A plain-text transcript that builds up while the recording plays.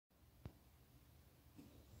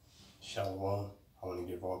Shalom. I want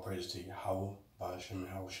to give all praise to Yahweh, by Hashem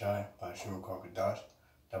Yahushai, by Hashem Kadash.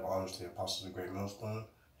 Double honors to the apostles of the Great Millstone.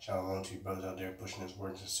 Shalom to you brothers out there pushing this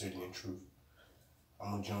word in sincerity and truth.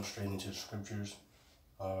 I'm going to jump straight into the scriptures.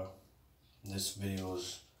 This video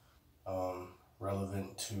is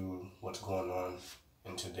relevant to what's going on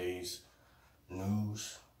in today's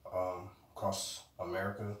news across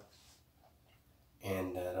America.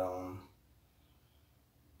 And that,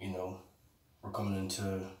 we're coming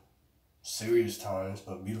into serious times,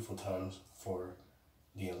 but beautiful times for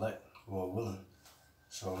the elect, Lord willing.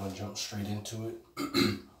 So I'm going to jump straight into it.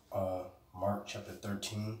 Mark chapter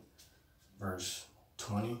 13, verse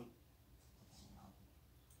 20.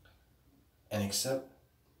 And except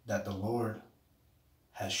that the Lord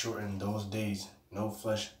has shortened those days, no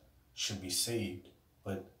flesh should be saved,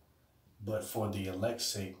 but for the elect's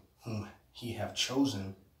sake, whom he have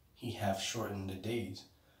chosen, he hath shortened the days.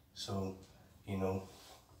 So,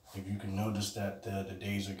 if you can notice that the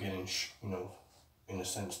days are getting, in a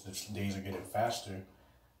sense, the days are getting faster,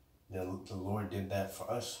 the Lord did that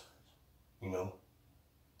for us. We're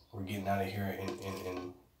getting out of here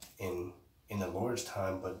in the Lord's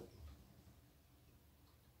time, but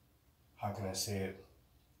how can I say it?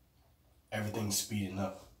 Everything's speeding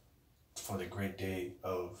up for the great day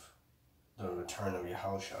of the return of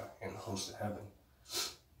Yahushua and the host of heaven.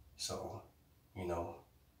 So,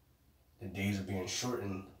 the days are being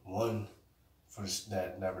shortened, one, for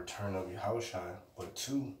that return of Yahushua, but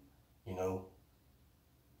two,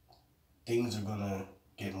 things are gonna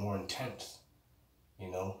get more intense.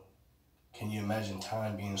 Can you imagine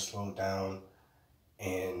time being slowed down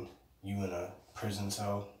and you in a prison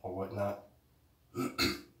cell or whatnot,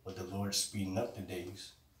 but the Lord speeding up the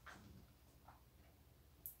days?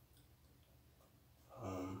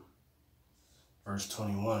 Verse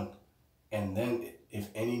 21, and then if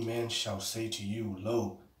any man shall say to you,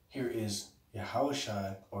 lo, here is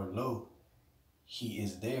Yahushua, or lo, he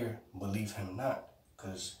is there, believe him not.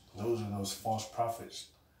 Because those are those false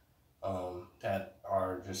prophets that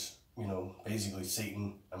are just, basically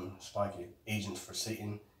Satan, it's like agents for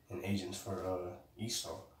Satan and agents for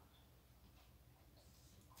Esau.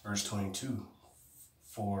 Verse 22,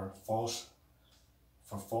 for false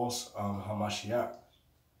Hamashiach,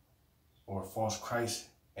 or false Christ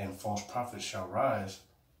and false prophets shall rise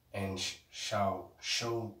and shall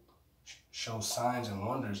show signs and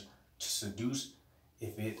wonders to seduce,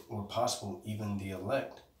 if it were possible, even the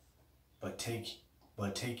elect. But take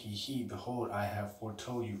ye heed, behold, I have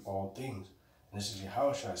foretold you all things. And this is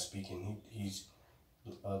Yahushua speaking. He's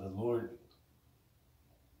the Lord,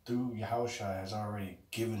 through Yahushua, has already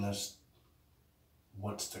given us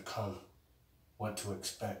what's to come, what to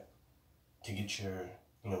expect, to get your,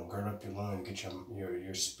 gird up your loins, get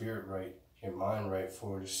your spirit right, your mind right,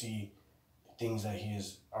 to see the things that he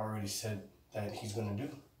has already said that he's going to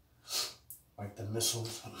do. Like the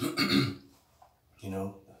missiles,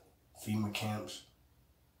 FEMA camps,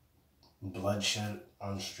 bloodshed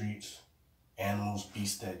on the streets, animals,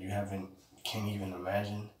 beasts that you can't even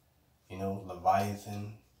imagine,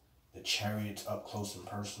 Leviathan, the chariots up close and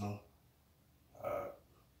personal.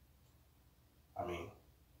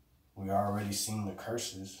 We already seen the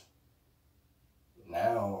curses.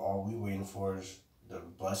 Now all we waiting for is the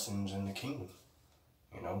blessings in the kingdom.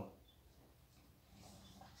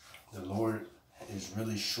 The Lord is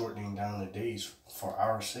really shortening down the days for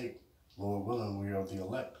our sake. Lord willing, we are the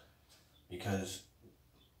elect. Because,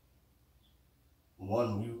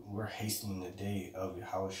 one, we're hastening the day of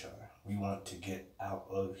Yahushua. We want to get out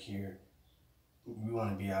of here. We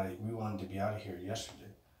wanted to be out of here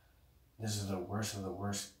yesterday. This is the worst of the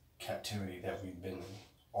worst captivity that we've been in.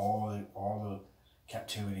 All the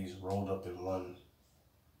captivities rolled up in one,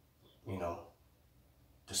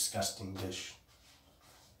 disgusting dish.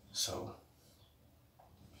 So,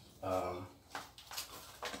 I'm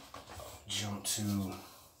gonna jump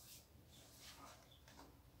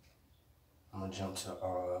to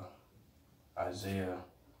Hosea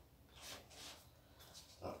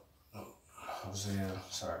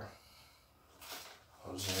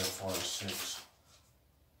 4:6.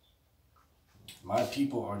 My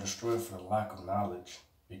people are destroyed for the lack of knowledge.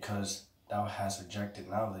 Because thou hast rejected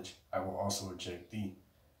knowledge, I will also reject thee.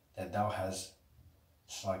 That thou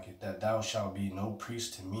shalt be no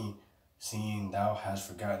priest to me, seeing thou hast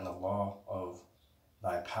forgotten the law of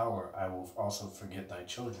thy power, I will also forget thy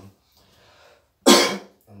children.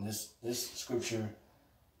 And this scripture,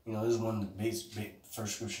 this is one of the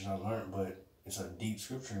first scriptures I learned, but it's a deep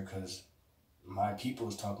scripture because my people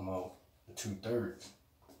is talking about the 2/3,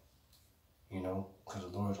 because the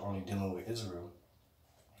Lord is only dealing with Israel.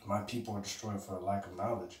 My people are destroyed for a lack of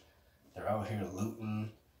knowledge. They're out here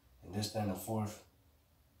looting, and this, that, and the fourth,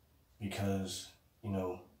 because, you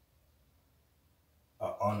know,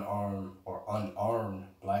 unarmed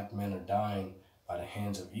black men are dying by the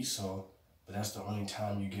hands of Esau, but that's the only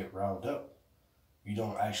time you get riled up. You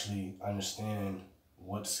don't actually understand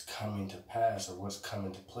what's coming to pass or what's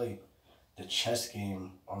coming to play. The chess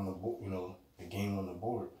game on the board, the game on the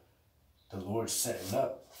board. The Lord's setting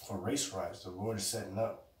up for race riots. The Lord is setting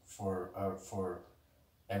up for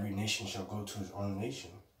every nation shall go to his own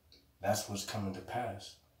nation. That's what's coming to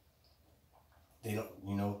pass. They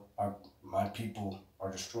don't, my people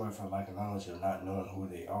are destroyed for lack of knowledge of not knowing who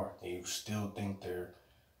they are. They still think they're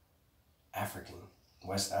African,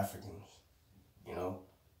 West Africans,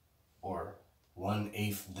 or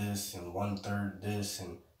 1/8 this and 1/3 this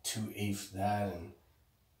and 2/8 that and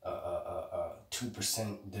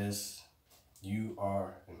 2% this. You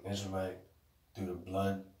are an Israelite through the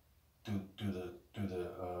blood, through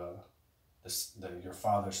your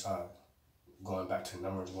father's side, going back to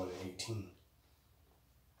Numbers 1:18.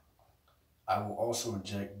 I will also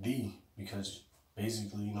reject thee, because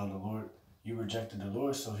basically, the Lord, you rejected the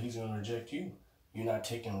Lord, so he's going to reject you. You're not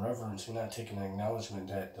taking reverence. You're not taking acknowledgement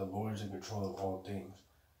that the Lord is in control of all things.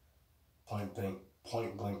 Point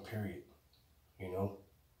blank, period. And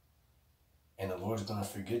the Lord's going to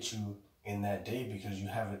forget you in that day because you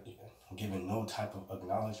haven't given no type of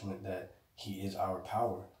acknowledgement that he is our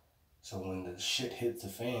power. So when the shit hits the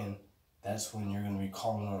fan, that's when you're going to be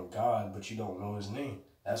calling on God, but you don't know his name.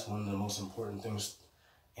 That's one of the most important things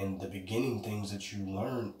and the beginning things that you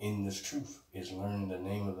learn in this truth is learning the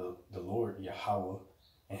name of the Lord, Yahweh,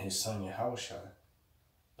 and his son, Yahushua.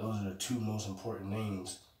 Those are the two most important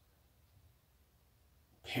names,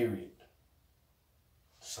 period.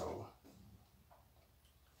 So,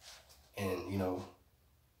 and,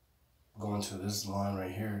 going to this line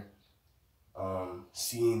right here,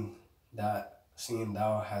 seeing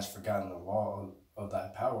thou hast forgotten the law of thy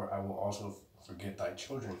power, I will also forget thy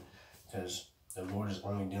children, because the Lord is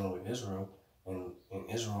only dealing with Israel, and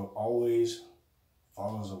Israel always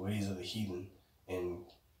follows the ways of the heathen and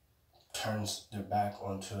turns their back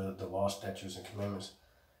onto the law, statutes, and commandments.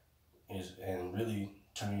 And really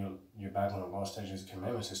turning your back on the law, statutes, and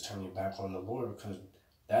commandments is turning your back on the Lord, because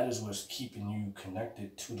that is what's keeping you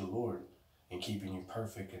connected to the Lord and keeping you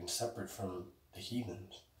perfect and separate from the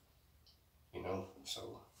heathens.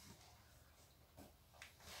 So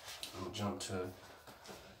I'm going to jump to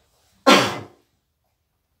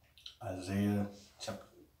Isaiah chapter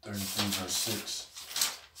 33, verse 6.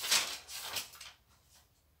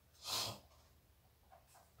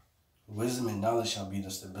 Wisdom and knowledge shall be the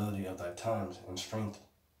stability of thy times, and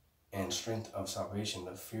strength of salvation.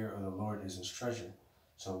 The fear of the Lord is his treasure.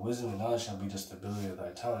 So wisdom and knowledge shall be the stability of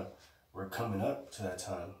thy time. We're coming up to that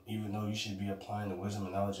time, even though you should be applying the wisdom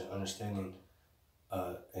and knowledge and understanding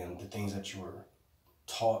and the things that you were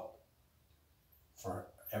taught for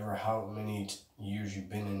ever how many years you've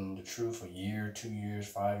been in the truth, a year, 2 years,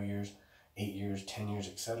 5 years, 8 years, 10 years,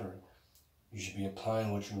 etc. You should be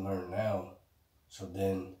applying what you learn now. So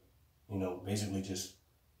then, basically just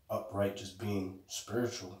upright, just being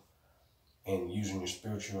spiritual and using your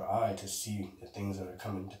spiritual eye to see the things that are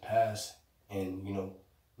coming to pass and,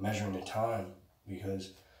 measuring the time,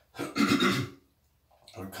 because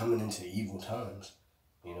we're coming into evil times,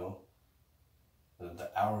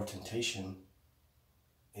 The hour of temptation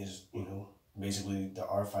is, basically the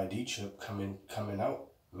RFID chip coming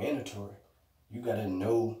out mandatory. You got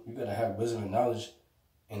to have wisdom and knowledge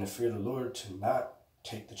and the fear of the Lord to not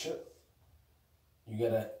take the chip. You got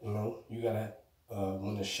to,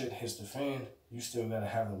 when the shit hits the fan, you still got to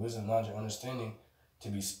have the wisdom, knowledge, and understanding to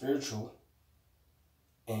be spiritual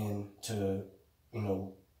and to,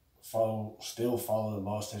 follow the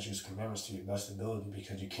law, statutes, commandments to your best ability,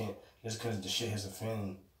 because you can't, just because the shit hits the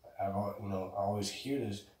fan, I always hear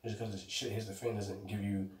this, just because the shit hits the fan doesn't give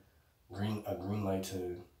you a green light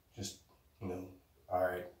to just, all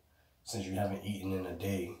right, since you haven't eaten in a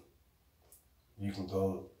day, you can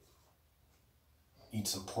go eat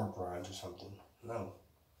some pork rinds or something. No,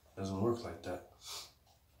 it doesn't work like that.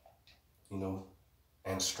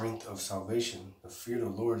 And strength of salvation. The fear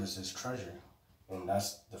of the Lord is his treasure. And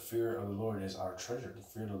that's the fear of the Lord is our treasure. The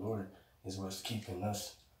fear of the Lord is what's keeping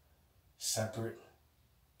us separate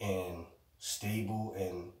and stable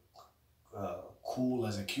and cool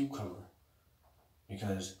as a cucumber.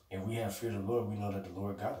 Because if we have fear of the Lord, we know that the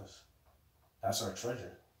Lord got us. That's our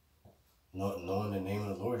treasure. Knowing the name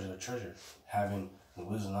of the Lord is our treasure. Having the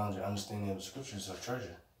wisdom, knowledge, and understanding of the scriptures is our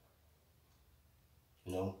treasure.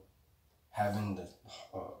 Having the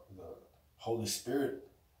Holy Spirit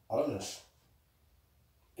on us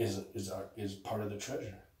is part of the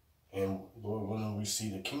treasure. and Lord willing, we see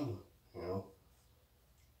the kingdom, you know.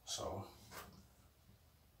 So,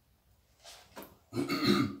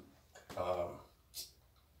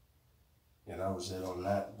 yeah, that was it on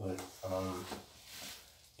that. But,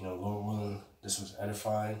 you know, Lord willing, this was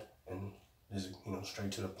edifying and this is, you know,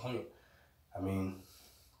 straight to the point. I mean,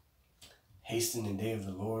 hasten the day of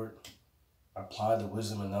the Lord, apply the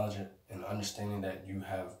wisdom and knowledge and understanding that you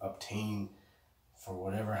have obtained for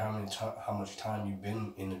whatever, how much time you've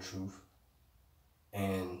been in the truth,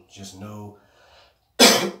 and just know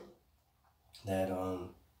that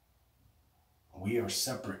we are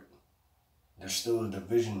separate. There's still a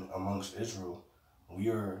division amongst Israel. We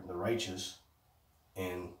are the righteous,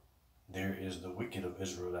 and there is the wicked of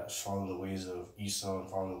Israel that's following the ways of Esau and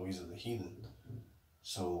following the ways of the heathen.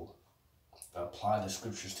 So apply the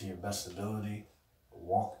scriptures to your best ability.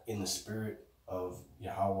 Walk in the spirit of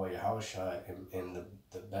Yahweh, Yahushua, and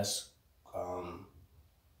the best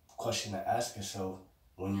question to ask yourself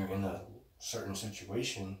when you're in a certain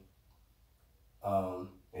situation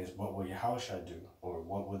is, what will Yahushua do, or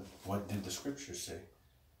what did the scriptures say?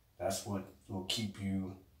 That's what will keep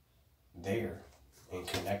you there and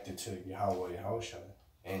connected to Yahweh, Yahushua,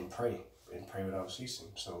 and pray without ceasing.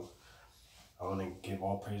 So I want to give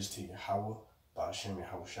all praise to Yahweh, Ba'ashem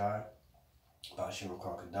Yahushua, Ba'ashem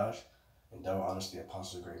Kadash, and double honors the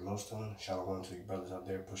apostles of Great Millstone. Shalom to you brothers out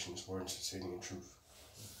there pushing this word in sincerity and truth.